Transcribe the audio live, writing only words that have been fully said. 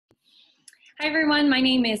Hi everyone, my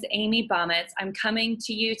name is Amy Baumitz. I'm coming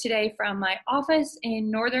to you today from my office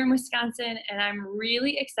in northern Wisconsin, and I'm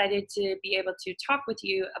really excited to be able to talk with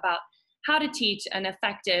you about how to teach an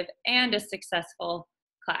effective and a successful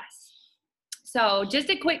class. So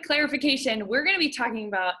just a quick clarification, we're going to be talking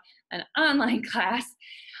about an online class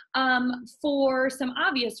for some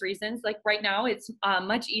obvious reasons. Like right now, it's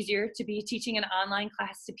much easier to be teaching an online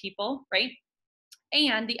class to people, right?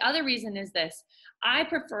 And the other reason is this: I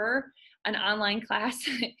prefer an online class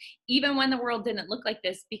even when the world didn't look like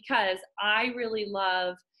this, because I really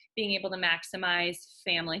love being able to maximize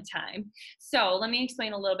family time. So let me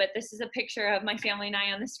explain a little bit. This is a picture of my family and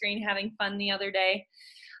I on the screen having fun the other day.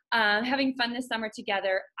 Having fun this summer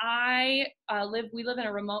together. We live in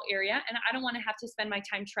a remote area, and I don't want to have to spend my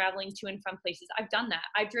time traveling to and from places. I've done that.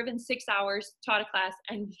 I've driven 6 hours, taught a class,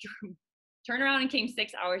 and turned around and came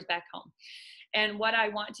 6 hours back home. And what I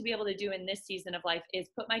want to be able to do in this season of life is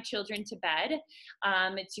put my children to bed,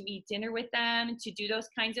 to eat dinner with them, to do those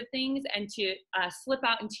kinds of things, and to slip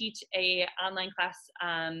out and teach a online class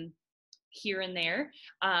here and there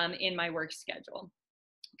in my work schedule.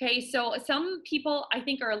 Okay, so some people I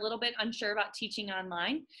think are a little bit unsure about teaching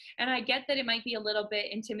online, and I get that it might be a little bit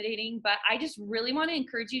intimidating, but I just really want to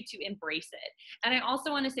encourage you to embrace it. And I also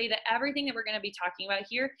want to say that everything that we're going to be talking about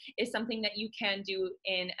here is something that you can do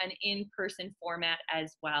in an in-person format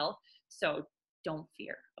as well. So don't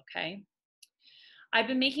fear, okay? I've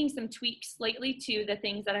been making some tweaks lately to the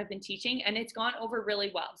things that I've been teaching, and it's gone over really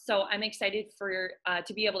well. So I'm excited for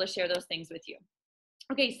to be able to share those things with you.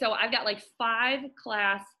 Okay, so I've got like 5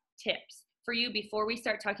 class tips for you before we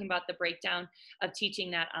start talking about the breakdown of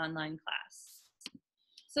teaching that online class.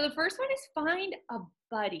 So the first one is find a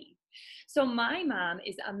buddy. So my mom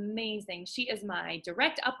is amazing. She is my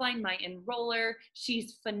direct upline, my enroller.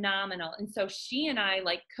 She's phenomenal. And so she and I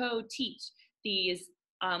like co-teach these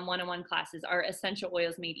one-on-one classes, our Essential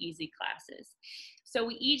Oils Made Easy classes. So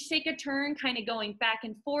we each take a turn kind of going back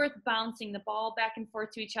and forth, bouncing the ball back and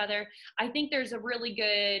forth to each other. I think there's a really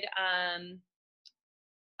good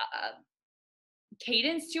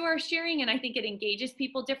cadence to our sharing, and I think it engages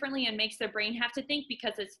people differently and makes their brain have to think,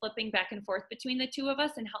 because it's flipping back and forth between the two of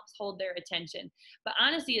us and helps hold their attention. But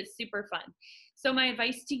honestly, it's super fun. So my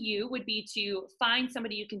advice to you would be to find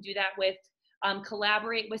somebody you can do that with,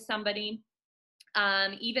 collaborate with somebody.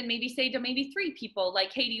 Even maybe say to maybe 3 people,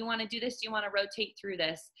 like, hey, do you want to do this? Do you want to rotate through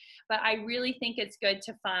this? But I really think it's good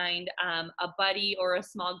to find a buddy or a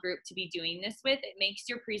small group to be doing this with. It makes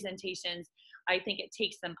your presentations, I think it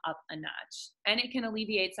takes them up a notch, and it can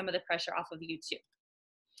alleviate some of the pressure off of you too.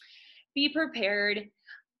 Be prepared.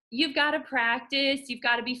 You've got to practice. You've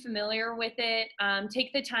got to be familiar with it.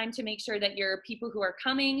 Take the time to make sure that your people who are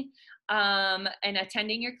coming and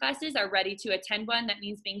attending your classes are ready to attend one. That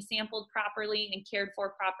means being sampled properly and cared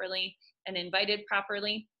for properly and invited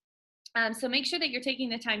properly. So make sure that you're taking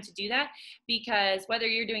the time to do that, because whether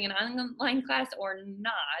you're doing an online class or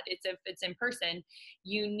not, if it's in person,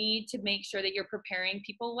 you need to make sure that you're preparing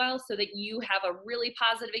people well so that you have a really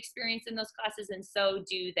positive experience in those classes, and so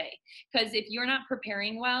do they. Because if you're not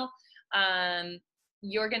preparing well,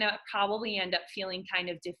 you're going to probably end up feeling kind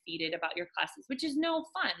of defeated about your classes, which is no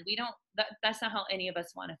fun. That's not how any of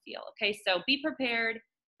us want to feel. Okay, so be prepared,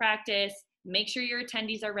 practice, make sure your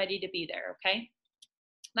attendees are ready to be there. Okay.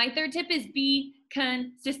 My third tip is be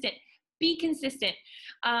consistent. Be consistent.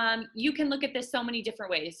 You can look at this so many different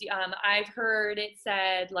ways. I've heard it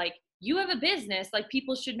said, like, you have a business, like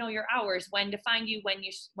people should know your hours, when to find you, when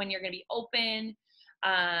you're going to be open,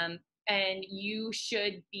 and you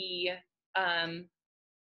should be,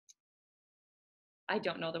 I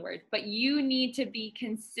don't know the word, but you need to be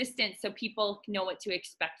consistent so people know what to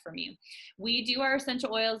expect from you. We do our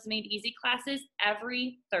Essential Oils Made Easy classes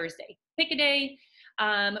every Thursday. Pick a day.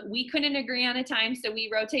 We couldn't agree on a time, so we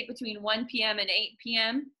rotate between 1 p.m. and 8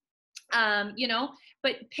 p.m.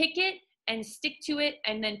 But pick it and stick to it,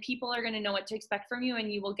 and then people are going to know what to expect from you, and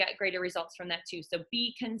you will get greater results from that too. So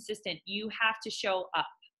be consistent. You have to show up.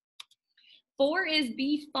 4 is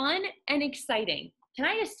be fun and exciting. Can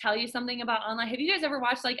I just tell you something about online? Have you guys ever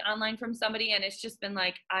watched like online from somebody and it's just been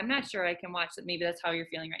like, I'm not sure I can watch that. Maybe that's how you're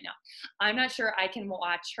feeling right now. I'm not sure I can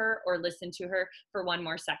watch her or listen to her for 1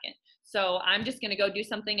 more second. So I'm just going to go do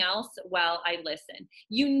something else while I listen.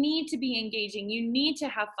 You need to be engaging. You need to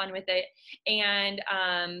have fun with it. And,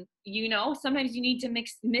 sometimes you need to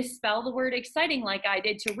misspell the word exciting like I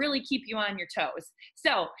did to really keep you on your toes.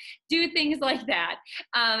 So do things like that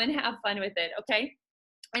and have fun with it. Okay.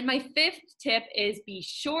 And my 5th tip is be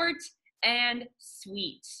short and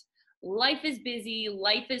sweet. Life is busy,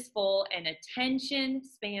 life is full, and attention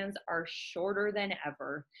spans are shorter than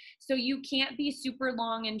ever. So you can't be super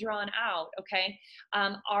long and drawn out, okay?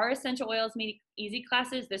 Our essential oils made easy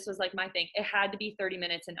classes, this was like my thing. It had to be 30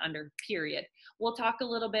 minutes and under, period. We'll talk a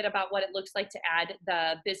little bit about what it looks like to add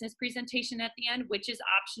the business presentation at the end, which is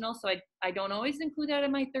optional. So I don't always include that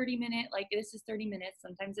in my 30-minute, like this is 30 minutes.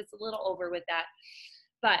 Sometimes it's a little over with that.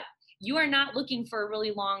 But you are not looking for a really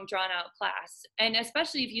long drawn out class. And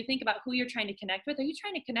especially if you think about who you're trying to connect with, are you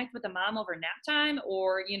trying to connect with a mom over nap time,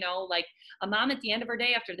 or, you know, like a mom at the end of her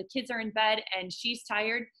day after the kids are in bed and she's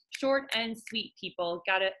tired? Short and sweet, people.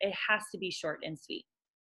 It has to be short and sweet.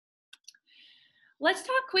 Let's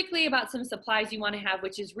talk quickly about some supplies you want to have,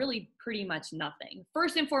 which is really pretty much nothing.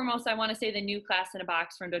 First and foremost, I want to say the new class in a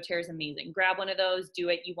box from doTERRA is amazing. Grab one of those, do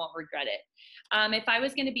it, you won't regret it. If I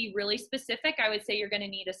was going to be really specific, I would say you're going to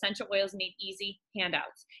need essential oils made easy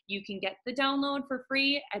handouts. You can get the download for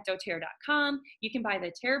free at doTERRA.com. You can buy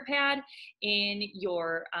the TerraPad in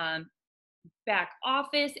your back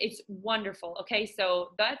office. It's wonderful. Okay, so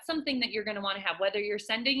that's something that you're going to want to have, whether you're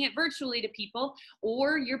sending it virtually to people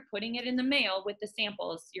or you're putting it in the mail with the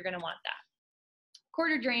samples. You're going to want that.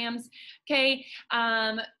 Quarter drams. Okay,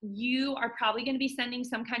 you are probably going to be sending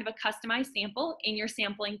some kind of a customized sample in your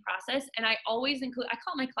sampling process, and I always include, I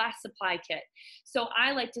call it my class supply kit. So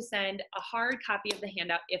I like to send a hard copy of the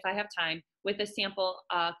handout if I have time, with a sample,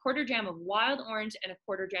 a quarter gram of wild orange and a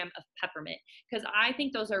quarter gram of peppermint, because I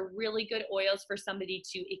think those are really good oils for somebody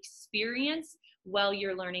to experience while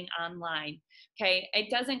you're learning online. Okay, it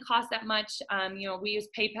doesn't cost that much. You know, we use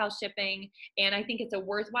PayPal shipping, and I think it's a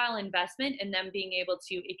worthwhile investment in them being able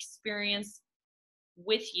to experience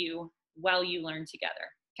with you while you learn together.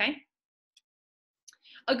 Okay.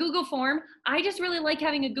 A Google form. I just really like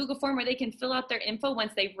having a Google form where they can fill out their info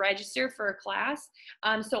once they register for a class,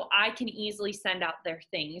 so I can easily send out their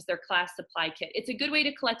things, their class supply kit. It's a good way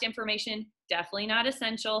to collect information, definitely not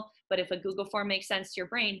essential, but if a Google form makes sense to your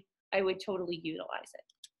brain, I would totally utilize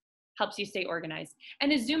it. Helps you stay organized.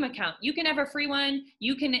 And a Zoom account. You can have a free one.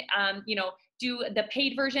 You can, you know, do the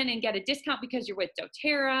paid version and get a discount because you're with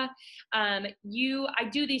doTERRA. I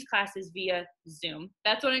do these classes via Zoom.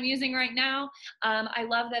 That's what I'm using right now. I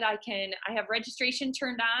love that I have registration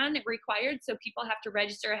turned on, required, so people have to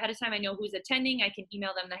register ahead of time. I know who's attending. I can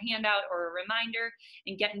email them the handout or a reminder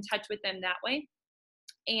and get in touch with them that way.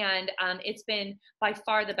 And it's been by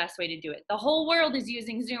far the best way to do it. The whole world is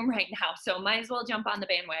using Zoom right now, so might as well jump on the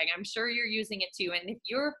bandwagon. I'm sure you're using it too. And if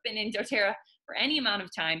you've been in doTERRA for any amount of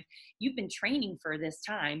time, you've been training for this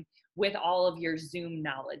time with all of your Zoom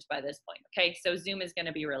knowledge by this point. Okay, so Zoom is going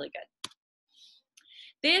to be really good.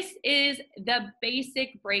 This is the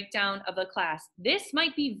basic breakdown of a class. This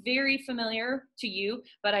might be very familiar to you,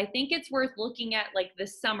 but I think it's worth looking at like the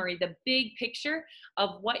summary, the big picture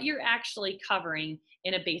of what you're actually covering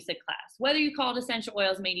in a basic class, whether you call it essential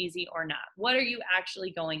oils made easy or not. What are you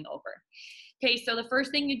actually going over? Okay, so the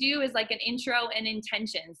first thing you do is like an intro and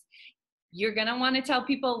intentions. You're gonna wanna tell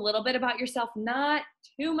people a little bit about yourself, not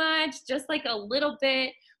too much, just like a little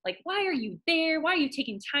bit, like why are you there? Why are you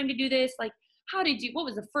taking time to do this? Like, what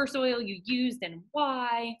was the first oil you used and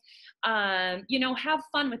why? You know, have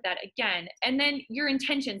fun with that again. And then your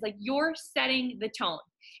intentions, like you're setting the tone.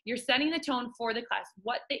 You're setting the tone for the class.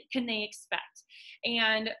 What can they expect?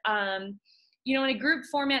 And, you know, in a group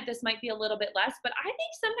format, this might be a little bit less, but I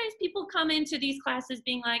think sometimes people come into these classes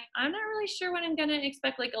being like, I'm not really sure what I'm going to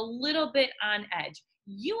expect, like a little bit on edge.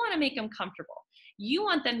 You want to make them comfortable. You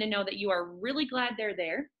want them to know that you are really glad they're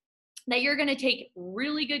there, that you're going to take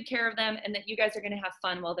really good care of them, and that you guys are going to have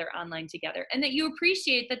fun while they're online together, and that you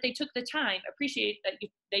appreciate that they took the time,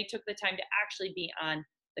 they took the time to actually be on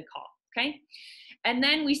the call. Okay. And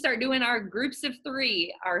then we start doing our groups of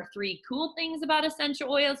three, our three cool things about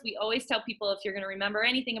essential oils. We always tell people, if you're going to remember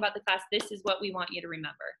anything about the class, this is what we want you to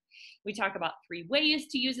remember. We talk about 3 ways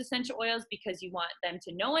to use essential oils because you want them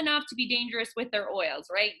to know enough to be dangerous with their oils,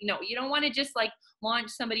 right? No, you don't want to just like launch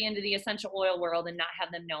somebody into the essential oil world and not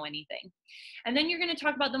have them know anything. And then you're going to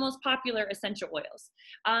talk about the most popular essential oils.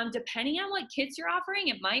 Depending on what kits you're offering,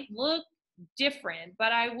 it might look different,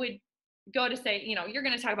 but I would go to say, you know, you're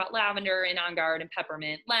going to talk about lavender and on guard and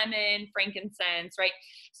peppermint, lemon, frankincense, right?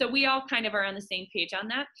 So we all kind of are on the same page on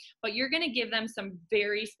that, but you're going to give them some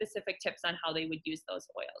very specific tips on how they would use those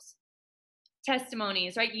oils.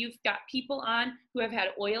 Testimonies, right? You've got people on who have had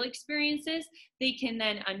oil experiences. They can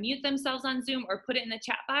then unmute themselves on Zoom or put it in the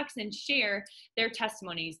chat box and share their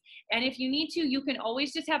testimonies. And if you need to, you can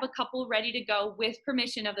always just have a couple ready to go with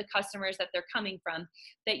permission of the customers that they're coming from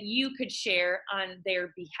that you could share on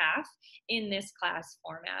their behalf in this class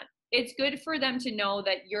format. It's good for them to know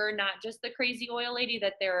that you're not just the crazy oil lady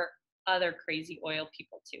that they're other crazy oil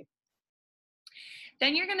people too.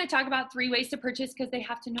 Then you're going to talk about 3 ways to purchase because they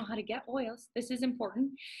have to know how to get oils. This is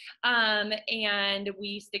important. And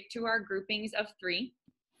we stick to our groupings of 3.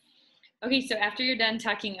 Okay, so after you're done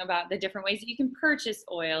talking about the different ways that you can purchase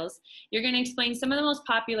oils, you're going to explain some of the most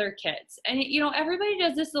popular kits. And everybody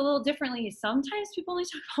does this a little differently. Sometimes people only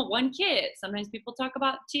talk about 1 kit. Sometimes people talk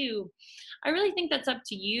about 2. I really think that's up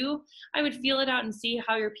to you. I would feel it out and see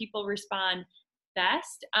how your people respond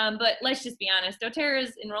best. But let's just be honest,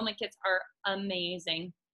 doTERRA's enrollment kits are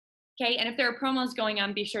amazing. Okay, and if there are promos going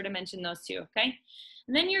on, be sure to mention those too, okay?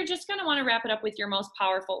 And then you're just gonna wanna wrap it up with your most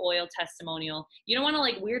powerful oil testimonial. You don't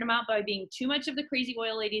wanna weird them out by being too much of the crazy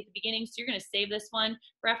oil lady at the beginning, so you're gonna save this one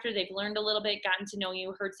for after they've learned a little bit, gotten to know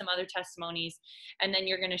you, heard some other testimonies, and then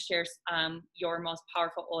you're gonna share your most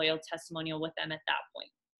powerful oil testimonial with them at that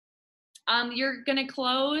point. You're gonna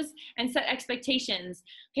close and set expectations.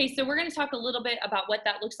 Okay, so we're gonna talk a little bit about what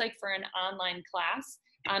that looks like for an online class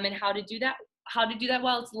and how to do that.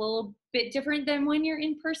 Well, it's a little bit different than when you're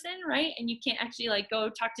in person, right? And you can't actually go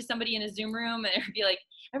talk to somebody in a Zoom room and be like,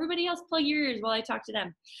 everybody else plug your ears while I talk to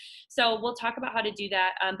them. So we'll talk about how to do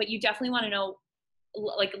that, but you definitely wanna know,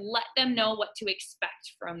 let them know what to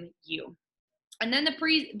expect from you. And then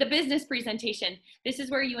the business presentation. This is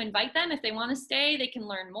where you invite them. If they want to stay, they can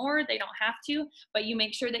learn more. They don't have to, but you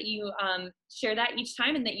make sure that you share that each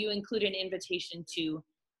time and that you include an invitation to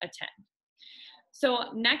attend.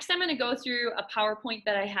 So next I'm going to go through a PowerPoint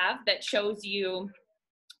that I have that shows you,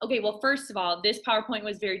 okay, well, first of all, this PowerPoint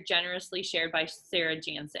was very generously shared by Sarah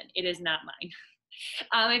Jansen. It is not mine.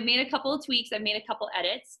 I've made a couple of tweaks, I've made a couple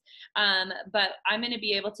edits, but I'm going to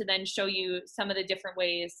be able to then show you some of the different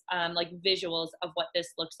ways, like visuals of what this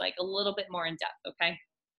looks like a little bit more in depth, okay?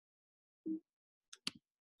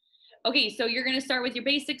 Okay, so you're gonna start with your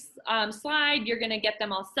basics slide, you're gonna get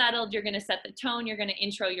them all settled, you're gonna set the tone, you're gonna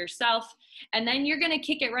intro yourself, and then you're gonna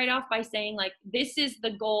kick it right off by saying this is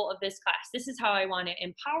the goal of this class. This is how I wanna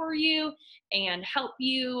empower you and help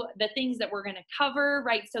you, the things that we're gonna cover,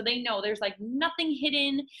 right? So they know there's nothing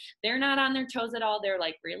hidden, they're not on their toes at all, they're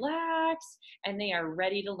relaxed, and they are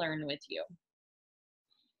ready to learn with you.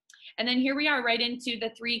 And then here we are right into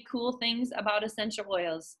the 3 cool things about essential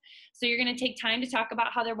oils. So you're gonna take time to talk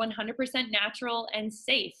about how they're 100% natural and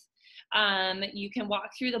safe. You can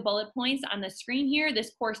walk through the bullet points on the screen here.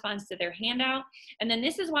 This corresponds to their handout. And then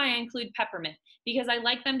this is why I include peppermint, because I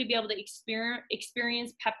like them to be able to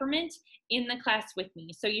experience peppermint in the class with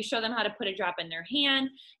me. So you show them how to put a drop in their hand,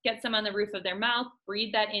 get some on the roof of their mouth,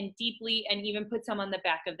 breathe that in deeply, and even put some on the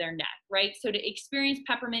back of their neck, right? So to experience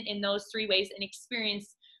peppermint in those 3 ways and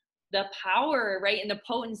experience the power, right, and the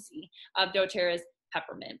potency of doTERRA's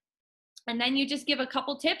peppermint. And then you just give a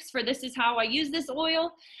couple tips for this is how I use this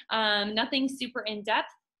oil, nothing super in depth.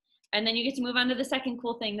 And then you get to move on to the second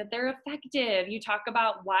cool thing, that they're effective. You talk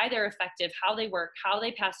about why they're effective, how they work, how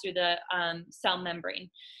they pass through the cell membrane.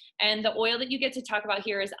 And the oil that you get to talk about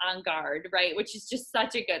here is On Guard, right, which is just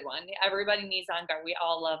such a good one. Everybody needs On Guard. We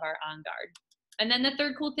all love our On Guard. And then the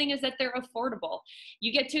third cool thing is that they're affordable.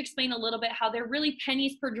 You get to explain a little bit how they're really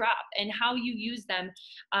pennies per drop and how you use them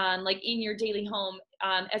in your daily home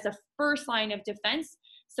as a first line of defense,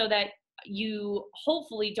 so that you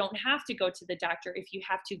hopefully don't have to go to the doctor. If you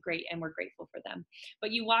have to, great, and we're grateful for them. But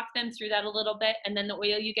you walk them through that a little bit, and then the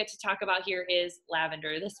oil you get to talk about here is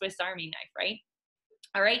lavender, the Swiss Army knife, right?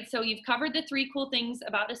 All right, so you've covered the 3 cool things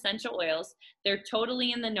about essential oils. They're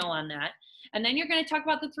totally in the know on that. And then you're gonna talk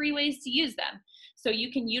about the 3 ways to use them. So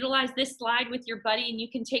you can utilize this slide with your buddy, and you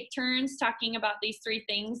can take turns talking about these 3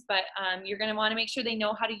 things, but you're gonna wanna make sure they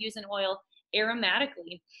know how to use an oil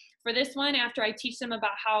aromatically. For this one, after I teach them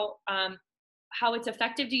about how it's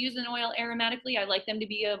effective to use an oil aromatically, I like them to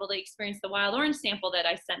be able to experience the wild orange sample that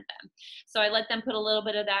I sent them. So I let them put a little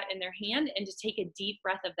bit of that in their hand and just take a deep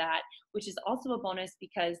breath of that, which is also a bonus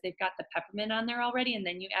because they've got the peppermint on there already, and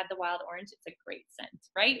then you add the wild orange. It's a great scent,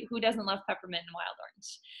 right? Who doesn't love peppermint and wild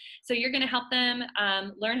orange? So you're gonna help them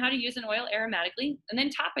learn how to use an oil aromatically. And then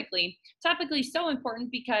topically. Topically is so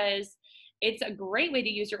important because it's a great way to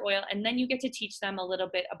use your oil, and then you get to teach them a little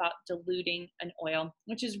bit about diluting an oil,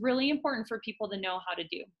 which is really important for people to know how to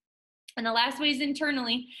do. And the last way is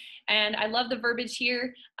internally, and I love the verbiage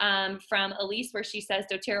here from Elise where she says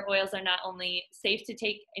doTERRA oils are not only safe to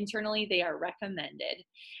take internally, they are recommended,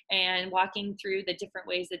 and walking through the different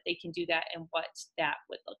ways that they can do that and what that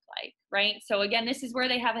would look like, right? So again, this is where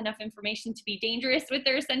they have enough information to be dangerous with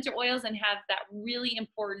their essential oils and have that really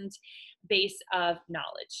important base of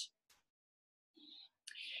knowledge.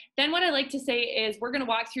 Then what I like to say is we're going to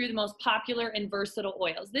walk through the most popular and versatile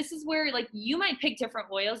oils. This is where like you might pick different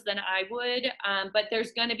oils than I would, but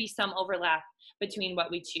there's going to be some overlap between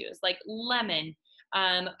what we choose, like lemon.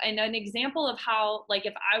 And an example of how, like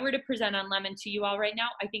if I were to present on lemon to you all right now,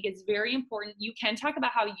 I think it's very important. You can talk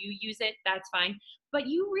about how you use it, that's fine, but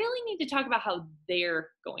you really need to talk about how they're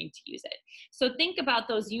going to use it. So think about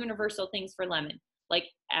those universal things for lemon, like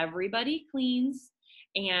everybody cleans,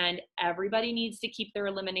 and everybody needs to keep their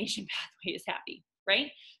elimination pathways happy, right?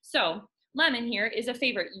 So lemon here is a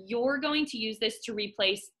favorite. You're going to use this to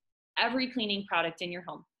replace every cleaning product in your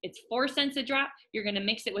home. It's 4 cents a drop. You're going to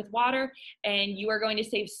mix it with water and you are going to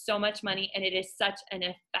save so much money, and it is such an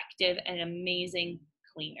effective and amazing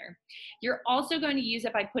cleaner. You're also going to use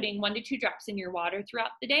it by putting 1 to 2 drops in your water throughout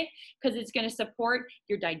the day, because it's going to support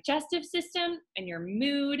your digestive system and your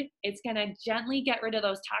mood. It's going to gently get rid of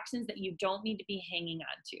those toxins that you don't need to be hanging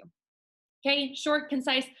on to. Okay, short,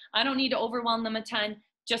 concise. I don't need to overwhelm them a ton,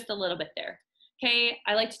 just a little bit there. Okay,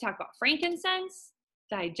 I like to talk about frankincense,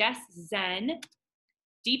 digest, zen,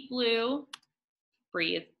 deep blue,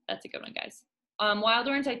 breathe. That's a good one, guys. Wild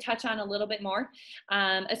orange I touch on a little bit more,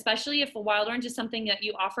 especially if a wild orange is something that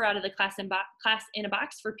you offer out of the class in a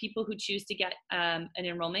box for people who choose to get an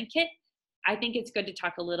enrollment kit. I think it's good to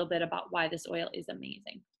talk a little bit about why this oil is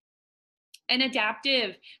amazing. And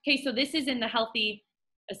adaptive. Okay, so this is in the Healthy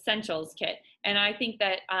Essentials kit. And I think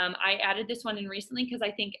that I added this one in recently because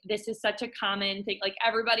I think this is such a common thing, like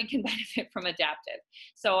everybody can benefit from adaptive.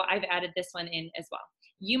 So I've added this one in as well.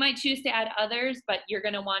 You might choose to add others, but you're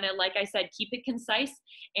gonna wanna, like I said, keep it concise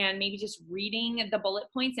and maybe just reading the bullet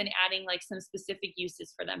points and adding like some specific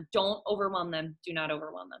uses for them. Don't overwhelm them, do not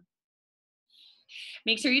overwhelm them.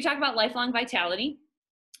 Make sure you talk about lifelong vitality.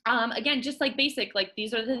 Again, just like basic, like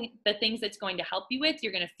these are the things that's going to help you with.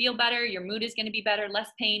 You're going to feel better. Your mood is going to be better, less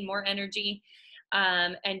pain, more energy,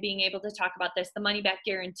 and being able to talk about this, the money back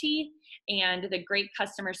guarantee, and the great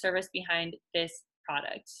customer service behind this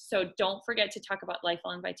product. So don't forget to talk about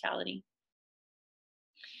lifelong vitality.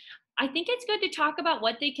 I think it's good to talk about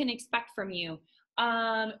what they can expect from you.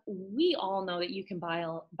 We all know that you can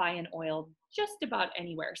buy an oil just about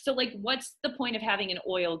anywhere. So like, what's the point of having an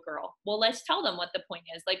oil girl? Well, let's tell them what the point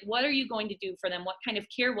is. Like, what are you going to do for them? What kind of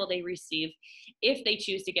care will they receive if they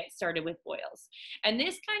choose to get started with oils? And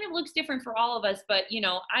this kind of looks different for all of us, but you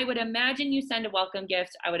know, I would imagine you send a welcome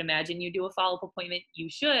gift. I would imagine you do a follow-up appointment. You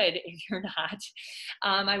should, if you're not.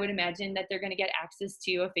 I would imagine that they're going to get access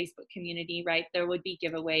to a Facebook community, right? There would be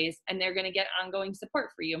giveaways, and they're going to get ongoing support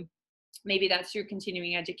for you. Maybe that's through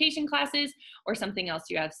continuing education classes or something else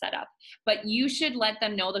you have set up. But you should let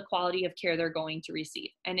them know the quality of care they're going to receive.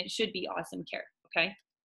 And it should be awesome care, okay?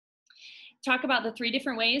 Talk about the 3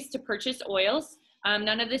 different ways to purchase oils.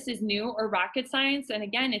 None of this is new or rocket science. And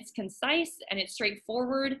again, it's concise and it's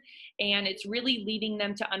straightforward. And it's really leading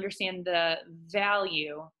them to understand the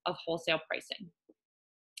value of wholesale pricing.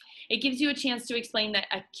 It gives you a chance to explain that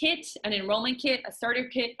a kit, an enrollment kit, a starter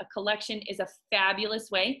kit, a collection is a fabulous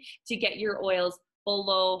way to get your oils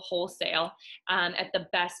below wholesale at the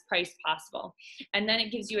best price possible. And then it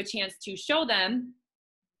gives you a chance to show them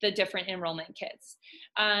the different enrollment kits.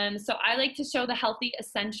 So I like to show the Healthy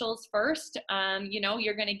Essentials first. You know,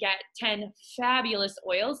 you're gonna get 10 fabulous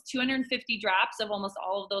oils, 250 drops of almost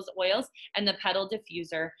all of those oils, and the petal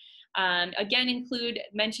diffuser. Again, include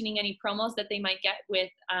mentioning any promos that they might get with,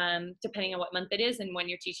 depending on what month it is and when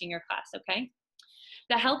you're teaching your class, okay?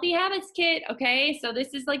 The Healthy Habits Kit, okay? So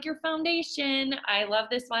this is like your foundation. I love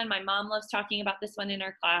this one. My mom loves talking about this one in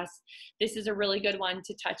our class. This is a really good one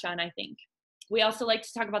to touch on, I think. We also like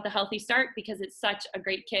to talk about the Healthy Start because it's such a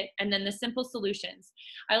great kit. And then the Simple Solutions.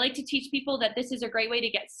 I like to teach people that this is a great way to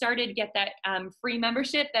get started, get that free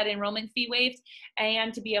membership, that enrollment fee waived,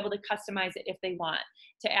 and to be able to customize it if they want,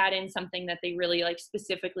 to add in something that they really like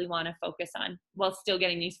specifically want to focus on while still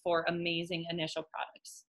getting these 4 amazing initial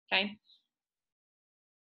products, okay?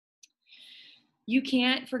 You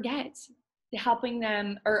can't forget helping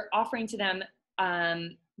them or offering to them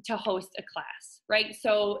to host a class, right?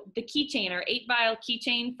 So the keychain, our 8-vial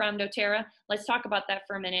keychain from doTERRA, let's talk about that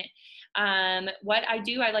for a minute. What I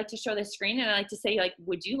do, I like to show the screen and I like to say, like,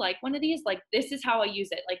 would you like one of these? Like, this is how I use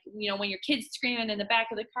it. Like, you know, when your kid's screaming in the back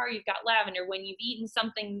of the car, you've got lavender. When you've eaten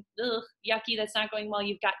something yucky that's not going well,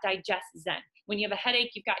 you've got Digest Zen. When you have a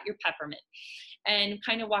headache, you've got your peppermint. And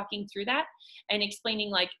kind of walking through that and explaining,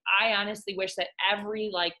 like, I honestly wish that every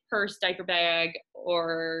like purse, diaper bag,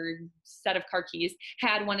 or set of car keys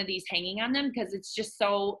had one of these hanging on them, because it's just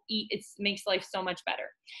so, it makes life so much better.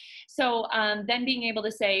 So then being able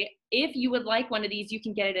to say, if you would like one of these, you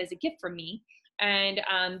can get it as a gift from me, and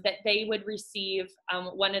that they would receive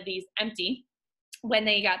one of these empty. when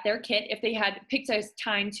they got their kit, if they had picked a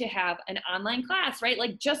time to have an online class, right?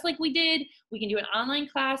 Like just like we did, we can do an online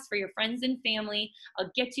class for your friends and family.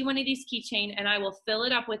 I'll get you one of these keychain and I will fill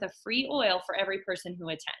it up with a free oil for every person who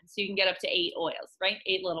attends. So you can get up to 8 oils, right?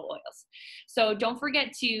 8 little oils. So don't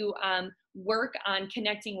forget to work on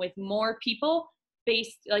connecting with more people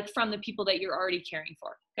based like from the people that you're already caring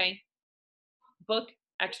for, okay? Book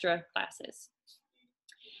extra classes.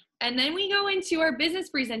 And then we go into our business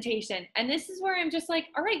presentation. And this is where I'm just like,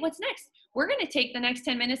 all right, what's next? We're going to take the next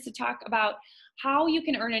 10 minutes to talk about how you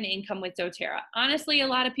can earn an income with doTERRA. Honestly, a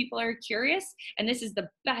lot of people are curious, and this is the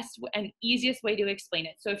best and easiest way to explain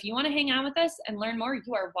it. So if you want to hang out with us and learn more,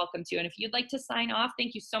 you are welcome to. And if you'd like to sign off,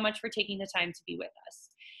 thank you so much for taking the time to be with us.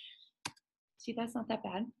 See, that's not that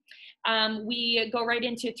bad. We go right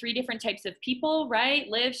into 3 different types of people, right?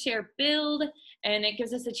 Live, share, build. And it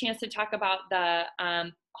gives us a chance to talk about the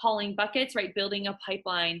hauling buckets, right? Building a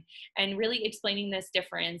pipeline and really explaining this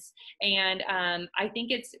difference. And I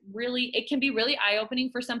think it can be really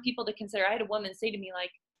eye-opening for some people to consider. I had a woman say to me,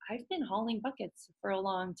 like, I've been hauling buckets for a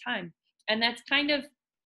long time. And that's kind of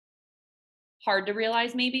hard to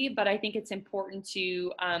realize maybe, but I think it's important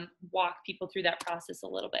to walk people through that process a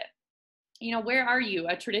little bit. You know, where are you?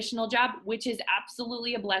 A traditional job, which is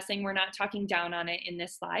absolutely a blessing. We're not talking down on it in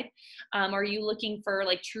this slide. Are you looking for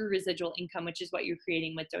like true residual income, which is what you're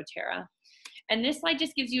creating with doTERRA? And this slide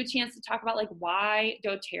just gives you a chance to talk about like why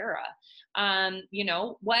doTERRA? You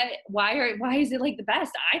know, why is it like the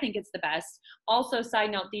best? I think it's the best. Also, side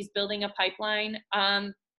note, these building a pipeline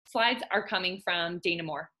slides are coming from Dana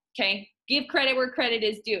Moore. Okay, give credit where credit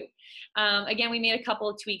is due. Again, we made a couple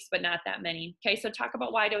of tweaks, but not that many. Okay, so talk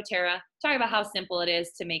about why doTERRA. Talk about how simple it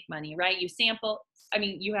is to make money, right? You sample. I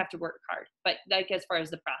mean, you have to work hard, but like as far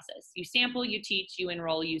as the process, you sample, you teach, you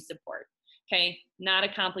enroll, you support. Okay, not a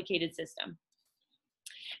complicated system.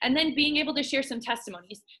 And then being able to share some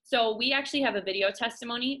testimonies. So we actually have a video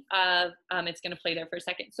testimony of, it's gonna play there for a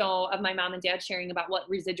second. So of my mom and dad sharing about what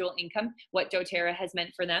residual income, what doTERRA has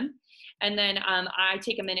meant for them. And then I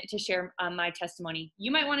take a minute to share my testimony. You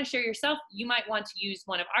might wanna share yourself. You might want to use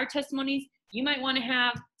one of our testimonies. You might wanna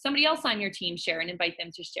have somebody else on your team share and invite them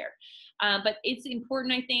to share. But it's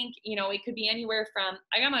important, I think, you know, it could be anywhere from,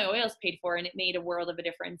 I got my oils paid for and it made a world of a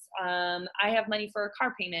difference. I have money for a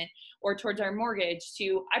car payment or towards our mortgage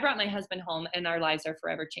to, I brought my husband home and our lives are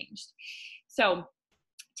forever changed. So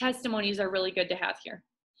testimonies are really good to have here.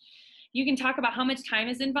 You can talk about how much time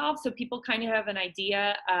is involved so people kind of have an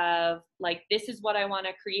idea of like, this is what I want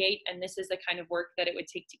to create and this is the kind of work that it would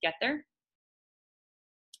take to get there.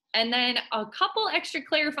 And then a couple extra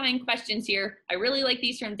clarifying questions here. I really like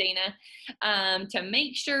these from Dana to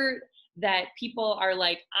make sure that people are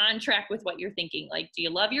like on track with what you're thinking. Like, do you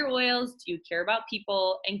love your oils? Do you care about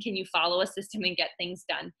people? And can you follow a system and get things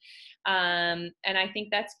done? And I think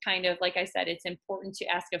that's kind of, like I said, it's important to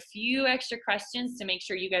ask a few extra questions to make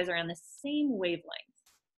sure you guys are on the same wavelength.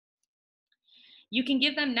 You can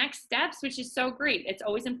give them next steps, which is so great. It's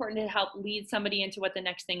always important to help lead somebody into what the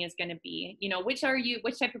next thing is going to be. You know, which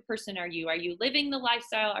type of person are you? Are you living the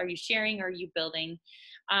lifestyle? Are you sharing? Are you building?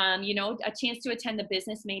 You know, a chance to attend the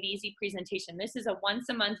Business Made Easy presentation. This is a once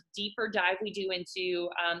a month deeper dive we do into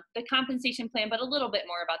the compensation plan, but a little bit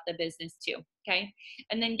more about the business too, okay?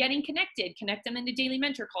 And then getting connected, connect them into daily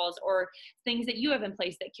mentor calls or things that you have in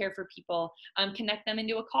place that care for people, connect them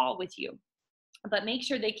into a call with you. But make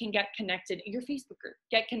sure they can get connected, your Facebook group,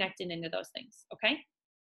 get connected into those things, okay?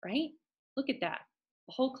 Right? Look at that,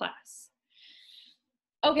 the whole class.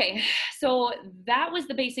 Okay, so that was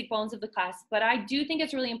the basic bones of the class, but I do think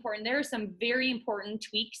it's really important. There are some very important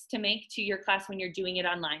tweaks to make to your class when you're doing it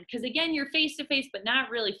online, because again, you're face-to-face, but not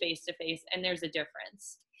really face-to-face, and there's a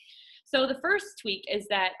difference. So the first tweak is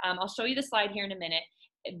that, I'll show you the slide here in a minute.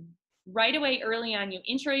 Right away, early on, you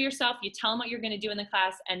intro yourself, you tell them what you're going to do in the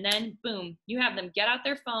class, and then boom, you have them get out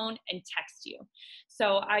their phone and text you.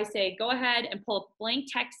 So I say, go ahead and pull a blank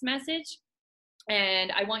text message,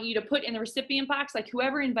 and I want you to put in the recipient box, like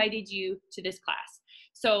whoever invited you to this class.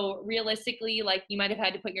 So realistically, like you might have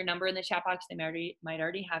had to put your number in the chat box. They might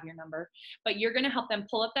already have your number, but you're going to help them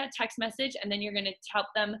pull up that text message, and then you're going to help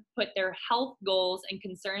them put their health goals and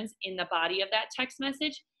concerns in the body of that text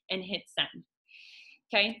message and hit send.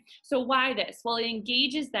 Okay, so why this? Well, it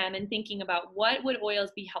engages them in thinking about what would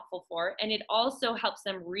oils be helpful for, and it also helps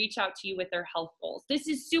them reach out to you with their health goals. This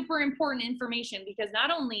is super important information because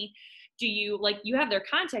not only do you, like, you have their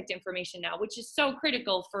contact information now, which is so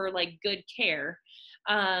critical for like good care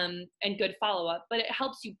and good follow-up, but it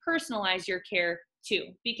helps you personalize your care too,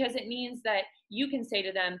 because it means that you can say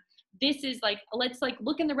to them, this is like, let's like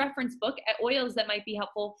look in the reference book at oils that might be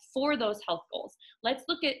helpful for those health goals. Let's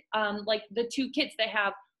look at like the 2 kits that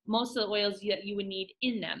have most of the oils that you would need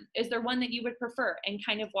in them. Is there one that you would prefer? And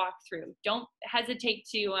kind of walk through. Don't hesitate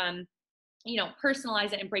to you know,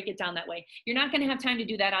 personalize it and break it down that way. You're not going to have time to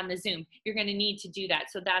do that on the Zoom. You're going to need to do that.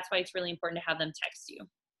 So that's why it's really important to have them text you.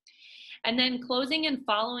 And then closing and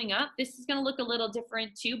following up, this is going to look a little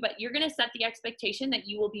different too, but you're going to set the expectation that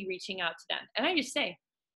you will be reaching out to them. And I just say,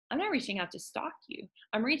 I'm not reaching out to stalk you.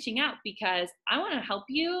 I'm reaching out because I want to help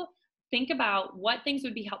you think about what things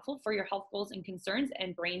would be helpful for your health goals and concerns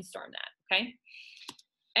and brainstorm that, okay?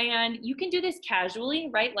 And you can do this casually,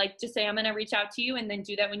 right? Like just say, I'm going to reach out to you and then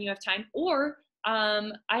do that when you have time. Or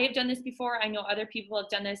I have done this before. I know other people have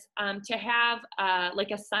done this to have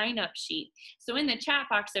like a sign up sheet. So in the chat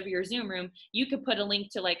box of your Zoom room, you could put a link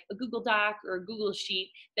to like a Google Doc or a Google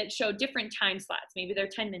Sheet that show different time slots. Maybe they're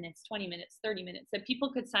 10 minutes, 20 minutes, 30 minutes that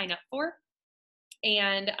people could sign up for.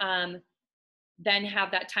 And then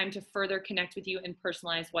have that time to further connect with you and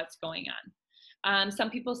personalize what's going on. Some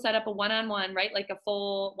people set up a one-on-one, right? Like a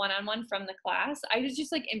full one-on-one from the class. I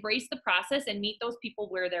just like embrace the process and meet those people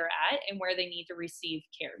where they're at and where they need to receive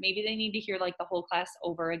care. Maybe they need to hear like the whole class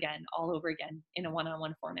over again, all over again in a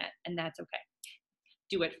one-on-one format, and that's okay.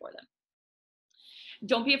 Do it for them.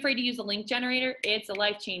 Don't be afraid to use a link generator. It's a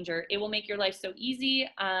life changer. It will make your life so easy.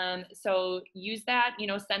 So use that, you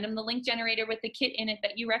know, send them the link generator with the kit in it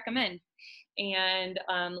that you recommend, and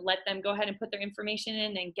let them go ahead and put their information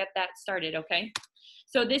in and get that started, okay?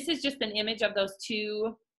 So this is just an image of those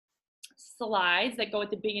 2 slides that go at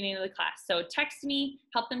the beginning of the class. So text me,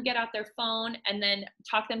 help them get out their phone, and then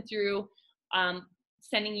talk them through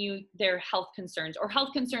sending you their health concerns or health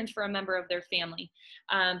concerns for a member of their family.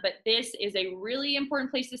 But this is a really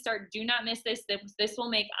important place to start. Do not miss this. This will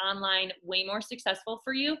make online way more successful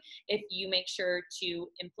for you if you make sure to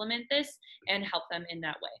implement this and help them in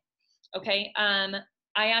that way. Okay,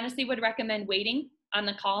 I honestly would recommend waiting on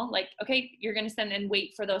the call. Like, okay, you're gonna send and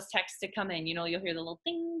wait for those texts to come in. You know, you'll hear the little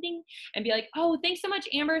ding, ding, and be like, oh, thanks so much,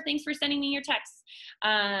 Amber. Thanks for sending me your texts.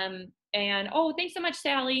 And oh, thanks so much,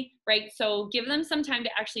 Sally, right? So give them some time to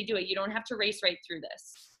actually do it. You don't have to race right through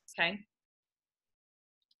this, okay?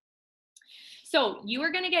 So you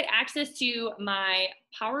are gonna get access to my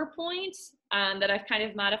PowerPoint that I've kind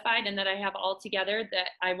of modified and that I have all together, that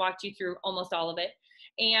I walked you through almost all of it.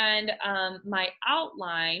 And my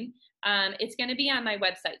outline, it's going to be on my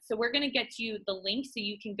website. So we're going to get you the link so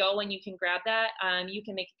you can go and you can grab that. You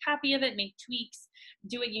can make a copy of it, make tweaks,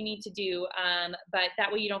 do what you need to do. But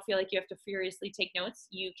that way you don't feel like you have to furiously take notes.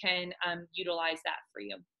 You can utilize that for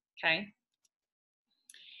you, okay?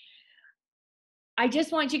 I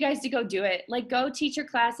just want you guys to go do it. Like, go teach your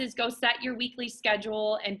classes, go set your weekly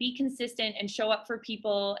schedule and be consistent and show up for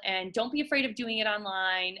people, and don't be afraid of doing it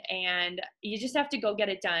online, and you just have to go get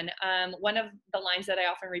it done. One of the lines that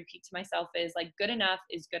I often repeat to myself is like, good enough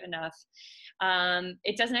is good enough.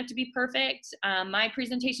 It doesn't have to be perfect. My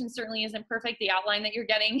presentation certainly isn't perfect. The outline that you're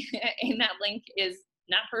getting in that link is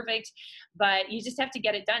not perfect, but you just have to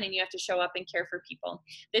get it done, and you have to show up and care for people.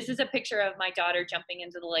 This is a picture of my daughter jumping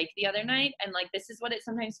into the lake the other night, and like, this is what it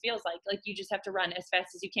sometimes feels like you just have to run as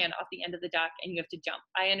fast as you can off the end of the dock and you have to jump.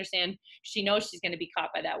 I understand she knows she's going to be caught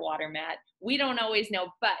by that water mat. We don't always know,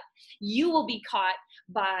 but you will be caught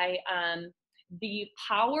by the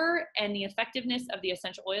power and the effectiveness of the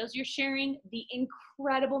essential oils you're sharing, the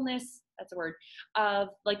incredibleness, that's a word, of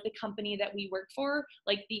like the company that we work for,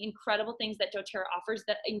 like the incredible things that doTERRA offers,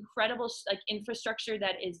 that incredible like infrastructure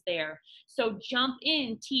that is there. So jump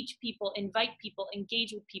in, teach people, invite people,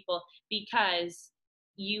 engage with people, because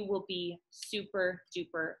you will be super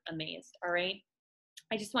duper amazed. All right.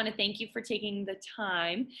 I just want to thank you for taking the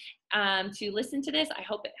time to listen to this. I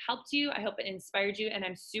hope it helped you. I hope it inspired you. And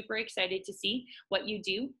I'm super excited to see what you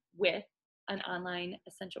do with an online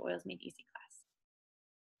Essential Oils Made Easy